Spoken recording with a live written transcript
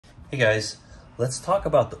Hey guys, let's talk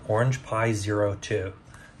about the Orange Pi 02.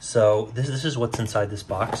 So this is what's inside this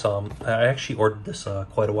box. I actually ordered this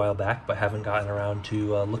quite a while back, but haven't gotten around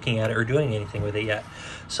to looking at it or doing anything with it yet.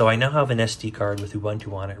 So I now have an SD card with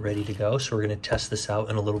Ubuntu on it ready to go. So we're going to test this out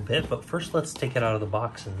in a little bit, but first let's take it out of the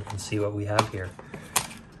box and see what we have here.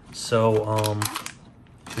 So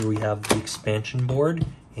here we have the expansion board,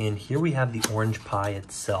 and here we have the Orange Pi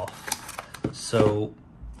itself. So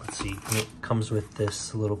let's see, it comes with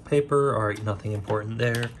this little paper. All right, nothing important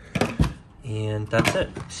there. And that's it.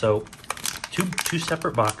 So two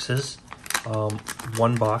separate boxes.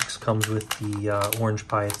 One box comes with the Orange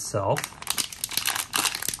Pi itself.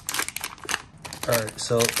 All right,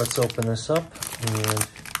 so let's open this up. And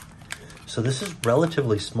so this is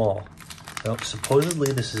relatively small. Now,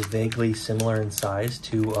 supposedly this is vaguely similar in size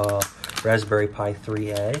to Raspberry Pi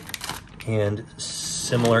 3A and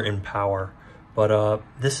similar in power. But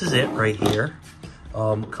this is it right here.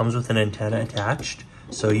 Comes with an antenna attached.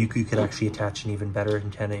 So you could actually attach an even better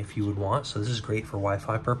antenna if you would want. So this is great for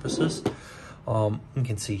Wi-Fi purposes. You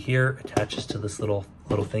can see here, attaches to this little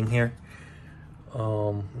thing here.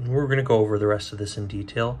 We're gonna go over the rest of this in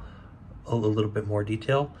detail, a little bit more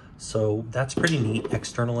detail. So that's pretty neat,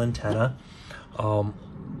 external antenna. Comes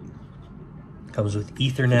with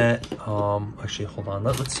Ethernet. Actually, hold on,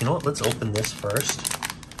 you know what, let's open this first.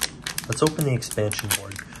 Let's open the expansion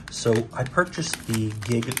board. So I purchased the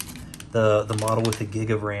the model with a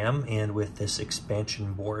gig of RAM and with this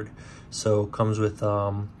expansion board. So it comes with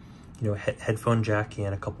headphone jack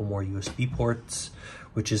and a couple more USB ports,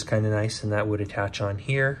 which is kind of nice, and that would attach on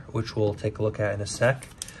here, which we'll take a look at in a sec.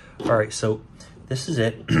 All right, so this is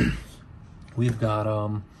it. We've got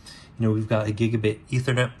we've got a gigabit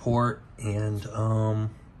Ethernet port and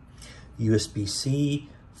USB-C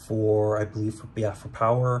for, I believe, for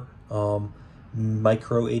power,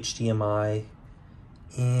 micro HDMI,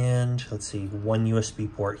 and let's see, one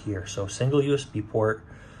USB port here. So single USB port,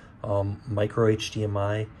 micro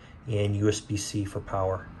HDMI, and USB-C for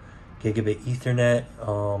power. Gigabit Ethernet.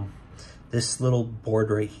 This little board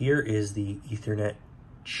right here is the Ethernet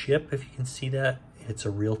chip, if you can see that. It's a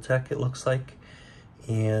Realtek, it looks like.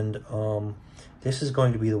 And this is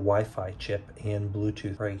going to be the Wi-Fi chip and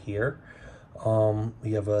Bluetooth right here.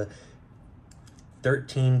 We have a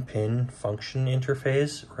 13-pin function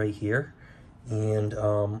interface right here. And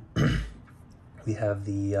we have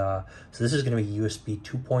the, so this is going to be USB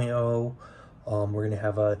 2.0. We're going to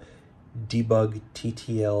have a debug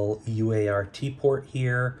TTL UART port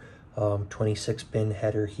here, 26-pin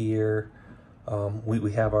header here.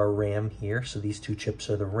 We have our RAM here, so these two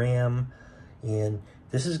chips are the RAM. And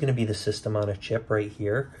this is going to be the system on a chip right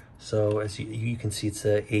here. So as you can see, it's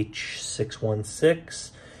a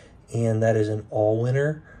H616, and that is an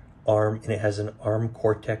all-winner ARM, and it has an ARM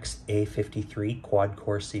Cortex A53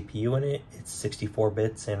 quad-core CPU in it. It's 64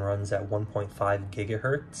 bits and runs at 1.5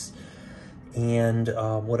 gigahertz. And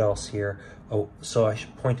what else here? Oh, so I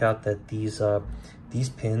should point out that these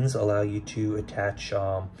pins allow you to attach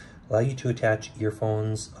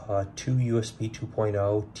earphones to USB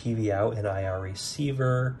 2.0, TV out, and IR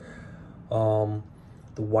receiver.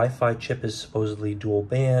 The Wi-Fi chip is supposedly dual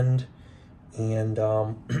band, and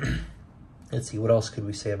let's see, what else could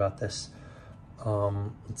we say about this?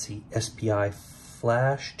 Let's see, SPI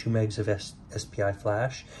flash, 2 megs of SPI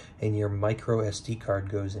flash, and your micro SD card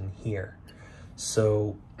goes in here.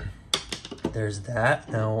 So there's that.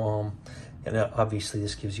 Now, and obviously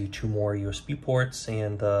this gives you 2 more USB ports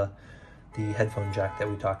and the headphone jack that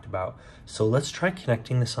we talked about. So let's try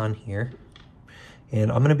connecting this on here. And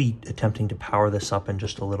I'm gonna be attempting to power this up in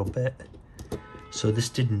just a little bit. So this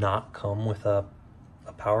did not come with a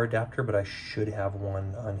power adapter, but I should have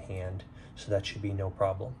one on hand, so that should be no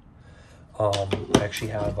problem. I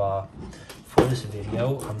actually have, for this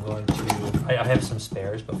video, I have some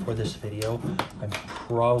spares, but for this video, I'm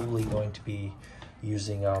probably going to be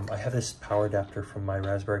using, I have this power adapter from my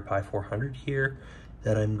Raspberry Pi 400 here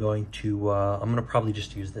that I'm going to probably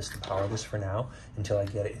just use this to power this for now until I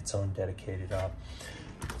get its own dedicated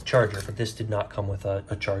charger. But this did not come with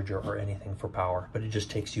a charger or anything for power, but it just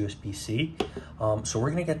takes USB-C. So we're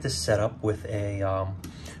gonna get this set up with a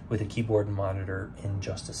keyboard and monitor in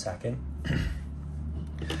just a second.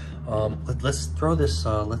 Let's throw this,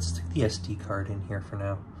 let's stick the SD card in here for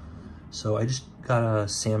now. So I just got a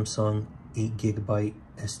Samsung 8GB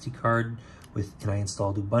SD card and I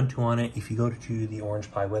installed Ubuntu on it. If you go to the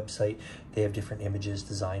Orange Pi website, they have different images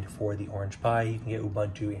designed for the Orange Pi. You can get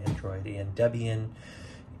Ubuntu, Android, and Debian,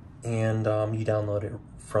 and you download it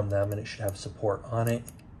from them and it should have support on it.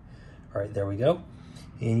 All right, there we go.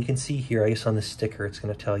 And you can see here, I guess on the sticker, it's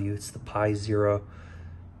going to tell you it's the Pi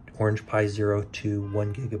Orange Pi 0 to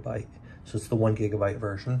 1 gigabyte. So it's the 1 gigabyte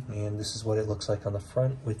version, and this is what it looks like on the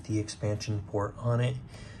front with the expansion port on it.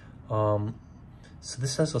 So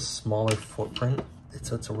this has a smaller footprint.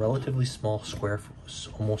 It's a relatively small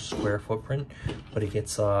almost square footprint, but it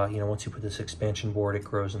gets, you know, once you put this expansion board, it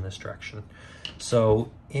grows in this direction.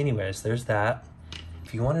 So anyways, there's that.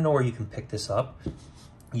 If you want to know where you can pick this up,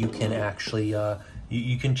 you can actually,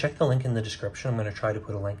 you can check the link in the description. I'm going to try to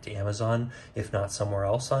put a link to Amazon, if not somewhere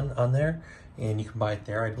else on there, and you can buy it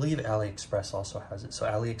there. I believe AliExpress also has it. So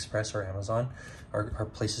AliExpress or Amazon are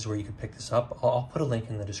places where you can pick this up. I'll put a link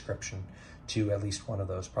in the description to at least one of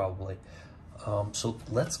those probably. So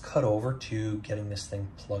let's cut over to getting this thing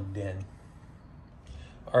plugged in.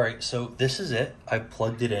 All right, so this is it. I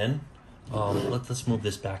plugged it in. Let's move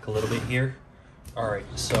this back a little bit here. All right,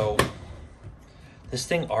 so this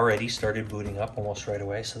thing already started booting up almost right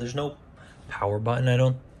away. So there's no power button, I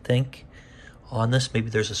don't think, on this. Maybe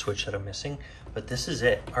there's a switch that I'm missing, but this is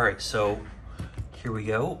it. All right, so here we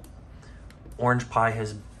go. Orange Pi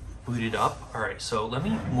has booted up. All right, so let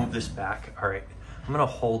me move this back. All right, I'm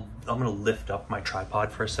gonna lift up my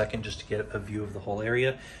tripod for a second just to get a view of the whole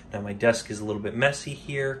area. Now my desk is a little bit messy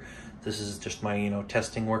here. This is just my, you know,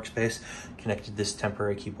 testing workspace. Connected this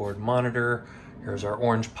temporary keyboard monitor. Here's our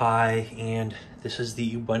Orange Pi, and this is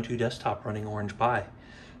the Ubuntu desktop running Orange Pi.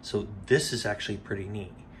 So this is actually pretty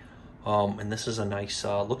neat. And this is a nice,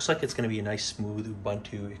 looks like it's gonna be a nice smooth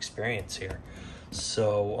Ubuntu experience here.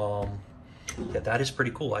 So yeah, that is pretty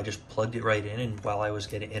cool. I just plugged it right in, and while I was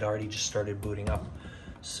getting it, already just started booting up.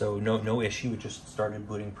 So no issue, it just started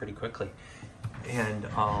booting pretty quickly. And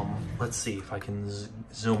let's see if I can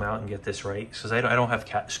zoom out and get this right, because I don't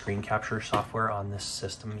have screen capture software on this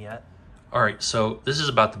system yet. All right, so this is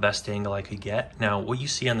about the best angle I could get. Now, what you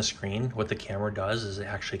see on the screen, what the camera does is it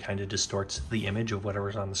actually kind of distorts the image of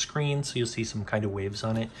whatever's on the screen, so you'll see some kind of waves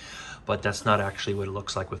on it, but that's not actually what it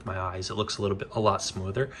looks like with my eyes. It looks a lot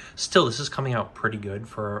smoother. Still, this is coming out pretty good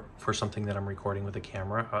for something that I'm recording with a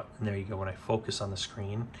camera. And there you go, when I focus on the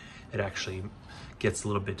screen, it actually gets a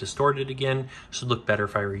little bit distorted again. Should look better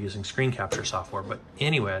if I were using screen capture software. But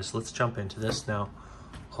anyways, let's jump into this now.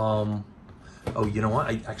 Oh, you know what?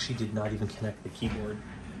 I actually did not even connect the keyboard.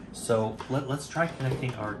 So let's try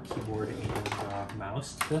connecting our keyboard and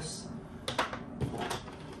mouse to this.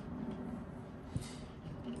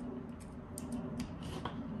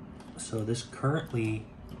 So this currently,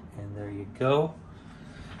 and there you go.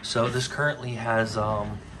 So this currently has, there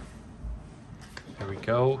we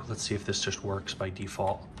go. Let's see if this just works by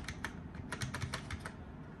default.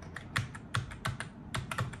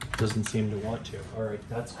 Doesn't seem to want to. All right,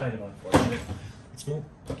 that's kind of unfortunate. Let's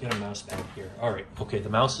get a mouse pad here. All right, okay, the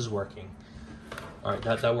mouse is working. All right,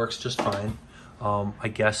 that works just fine. I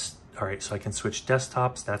guess, all right, so I can switch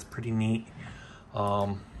desktops. That's pretty neat.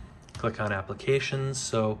 Click on applications.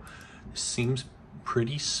 So it seems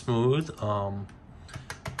pretty smooth.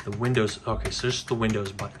 The Windows, okay, so just the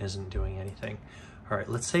Windows button isn't doing anything. All right,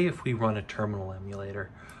 let's say if we run a terminal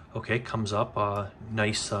emulator. Okay, comes up,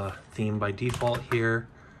 nice theme by default here.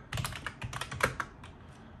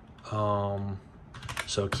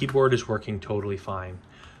 So keyboard is working totally fine.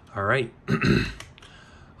 All right.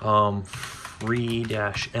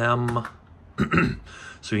 Free-M.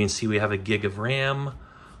 So you can see we have a gig of RAM.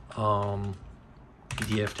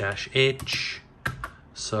 PDF-H.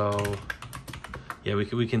 So yeah,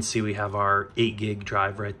 we can see we have our 8 gig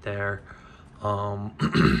drive right there.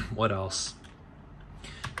 What else?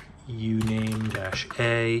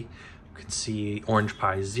 Uname-A. You can see Orange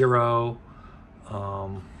Pi 0.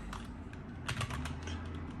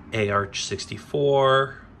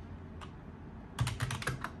 AArch64.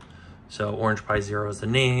 So Orange Pi 0 is the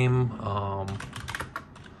name.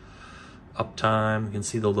 Uptime, you can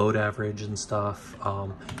see the load average and stuff.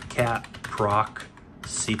 Cat, proc,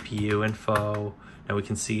 CPU info. Now we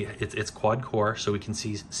can see it's quad core, so we can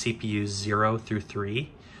see CPUs 0 through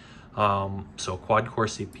 3. So quad core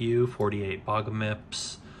CPU, 48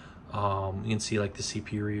 BOGMIPs. You can see like the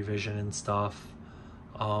CPU revision and stuff.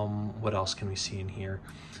 What else can we see in here?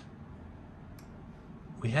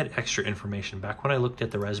 We had extra information. Back when I looked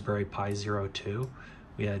at the Raspberry Pi 02,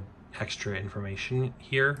 we had extra information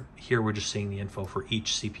here. Here we're just seeing the info for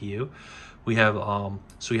each CPU. We have,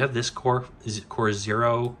 so we have this core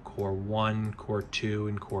 0, core 1, core 2,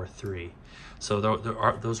 and core 3. So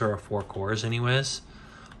those are our 4 cores anyways.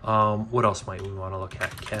 What else might we want to look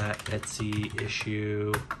at? Cat, Etsy,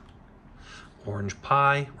 issue, Orange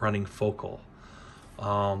Pi, running Focal.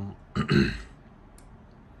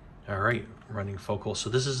 All right, running Focal. So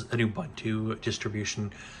this is an Ubuntu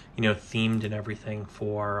distribution, you know, themed and everything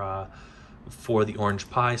for for the Orange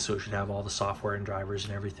Pi, so it should have all the software and drivers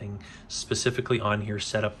and everything specifically on here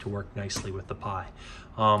set up to work nicely with the Pi.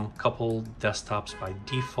 Couple desktops by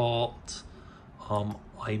default.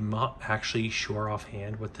 I'm not actually sure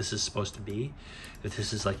offhand what this is supposed to be. If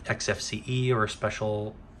this is like XFCE or a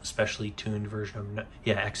specially tuned version of,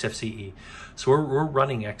 yeah, XFCE. So we're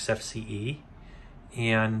running XFCE,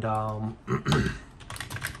 and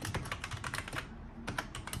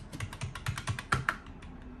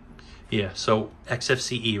yeah, so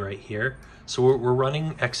XFCE right here. So we're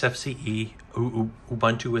running XFCE,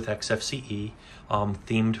 Ubuntu with XFCE,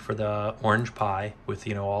 themed for the Orange Pi with,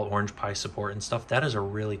 you know, all Orange Pi support and stuff. That is a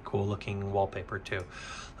really cool looking wallpaper too.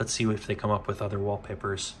 Let's see if they come up with other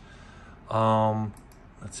wallpapers. Let's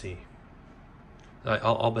see.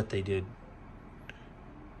 I'll bet they did.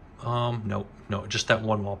 No, just that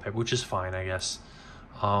one wallpaper, which is fine, I guess.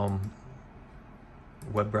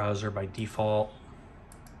 Web browser by default.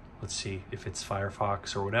 Let's see if it's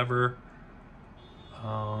Firefox or whatever.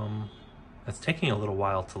 That's taking a little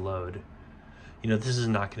while to load. You know, this is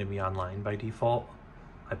not going to be online by default.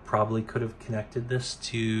 I probably could have connected this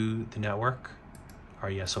to the network. Or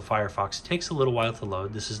yeah, so Firefox, it takes a little while to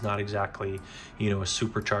load. This is not exactly, you know, a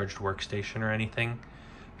supercharged workstation or anything.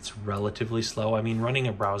 It's relatively slow. I mean, running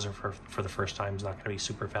a browser for the first time is not going to be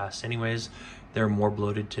super fast anyways. They're more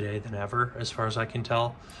bloated today than ever, as far as I can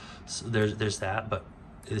tell. So there's that, but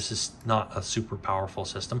this is not a super powerful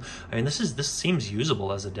system. I mean, this seems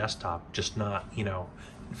usable as a desktop, just not, you know,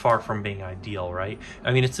 far from being ideal, right?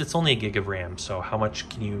 I mean, it's only a gig of RAM, so how much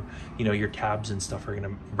can you know, your tabs and stuff are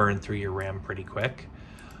gonna burn through your RAM pretty quick.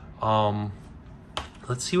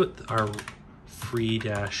 Let's see what our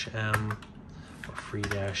free-m or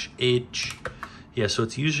free-h, yeah, so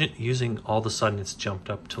it's using all of a sudden it's jumped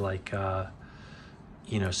up to like,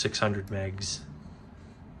 you know, 600 megs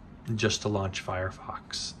just to launch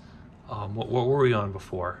Firefox. What were we on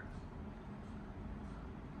before?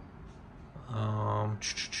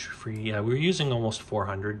 Free, yeah, we were using almost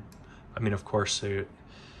 400. I mean, of course,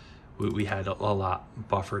 we had a lot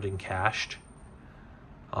buffered and cached.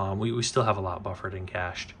 We still have a lot buffered and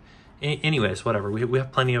cached. Anyways, whatever, we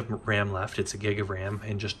have plenty of RAM left. It's a gig of RAM,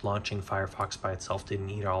 and just launching Firefox by itself didn't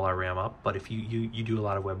eat all our RAM up, but if you do a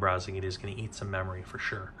lot of web browsing, it is going to eat some memory for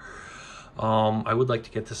sure. I would like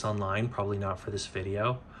to get this online, probably not for this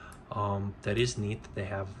video. That is neat that they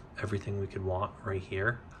have everything we could want right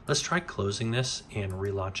here. Let's try closing this and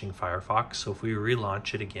relaunching Firefox. So if we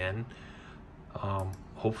relaunch it again,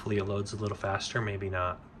 hopefully it loads a little faster, maybe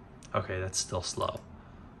not. Okay, that's still slow.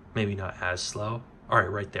 Maybe not as slow. All right,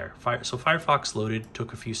 right there. So Firefox loaded,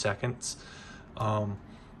 took a few seconds. Not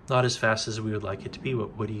as fast as we would like it to be,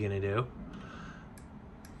 but what are you gonna do?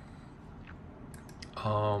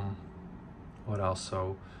 What else?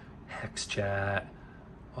 So hex chat,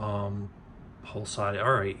 pulse audio.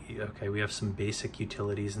 All right, okay, we have some basic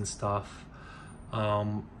utilities and stuff.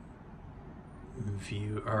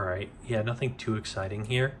 View, all right, yeah, nothing too exciting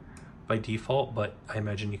here by default, but I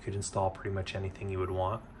imagine you could install pretty much anything you would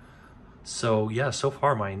want. So yeah, so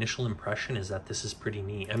far my initial impression is that this is pretty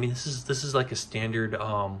neat. I mean, this is like a standard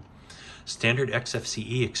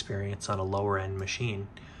XFCE experience on a lower end machine.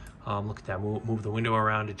 Look at that, move the window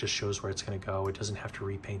around, it just shows where it's going to go. It doesn't have to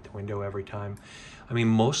repaint the window every time. I mean,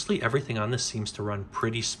 mostly everything on this seems to run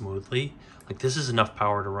pretty smoothly. Like, this is enough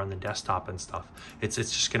power to run the desktop and stuff. It's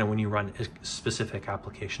just going to, when you run specific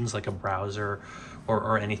applications like a browser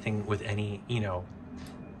or anything with any, you know,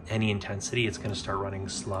 any intensity, it's going to start running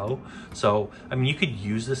slow. So, I mean, you could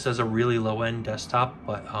use this as a really low-end desktop,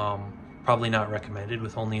 but probably not recommended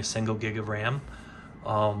with only a single gig of RAM.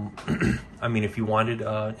 I mean, if you wanted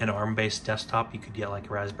an ARM-based desktop, you could get like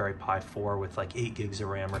a Raspberry Pi 4 with like 8 gigs of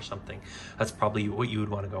RAM or something. That's probably what you would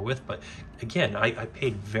want to go with. But again, I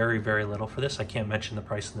paid very, very little for this. I can't mention the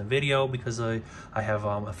price in the video because I have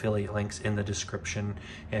affiliate links in the description,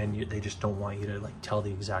 and they just don't want you to like tell the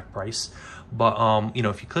exact price. But you know,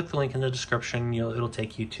 if you click the link in the description, it'll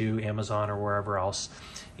take you to Amazon or wherever else,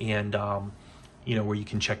 and you know, where you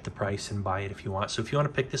can check the price and buy it if you want. So if you want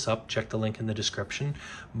to pick this up, check the link in the description.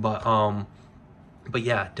 But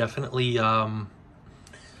yeah, definitely,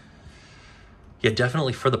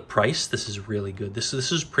 definitely for the price, this is really good. This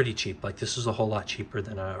is pretty cheap. Like, this is a whole lot cheaper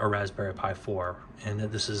than a Raspberry Pi 4. And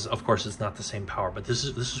this is, of course, it's not the same power, but this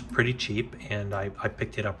is pretty cheap, and I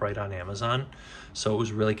picked it up right on Amazon. So it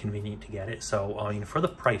was really convenient to get it. So, I mean, for the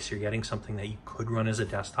price, you're getting something that you could run as a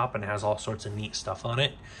desktop and has all sorts of neat stuff on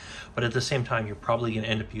it. But at the same time, you're probably going to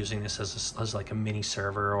end up using this as like a mini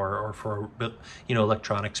server or for, you know,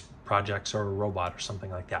 electronics projects or a robot or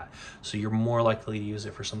something like that. So you're more likely to use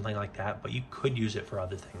it for something like that, but you could use it for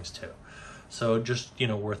other things too. So just, you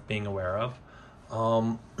know, worth being aware of.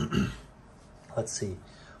 Let's see.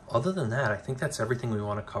 Other than that, I think that's everything we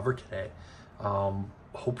want to cover today.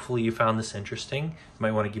 Hopefully you found this interesting. You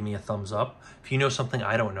might want to give me a thumbs up. If you know something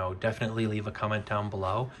I don't know, definitely leave a comment down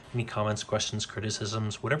below. Any comments, questions,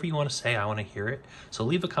 criticisms, whatever you want to say, I want to hear it. So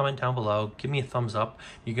leave a comment down below, give me a thumbs up.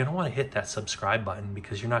 You're going to want to hit that subscribe button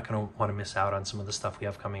because you're not going to want to miss out on some of the stuff we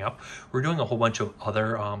have coming up. We're doing a whole bunch of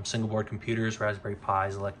other single board computers, Raspberry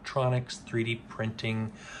Pis, electronics, 3D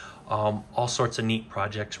printing, all sorts of neat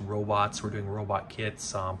projects, robots. We're doing robot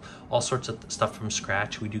kits, all sorts of stuff from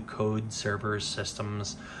scratch. We do code, servers,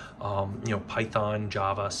 systems, you know, Python,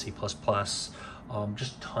 Java, C++,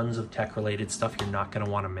 just tons of tech related stuff you're not going to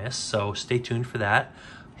want to miss. So stay tuned for that.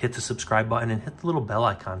 Hit the subscribe button and hit the little bell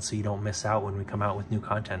icon so you don't miss out when we come out with new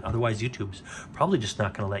content. Otherwise, YouTube's probably just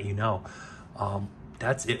not going to let you know.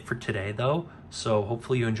 That's it for today though. So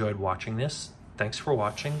hopefully you enjoyed watching this. Thanks for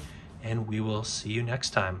watching, and we will see you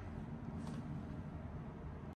next time.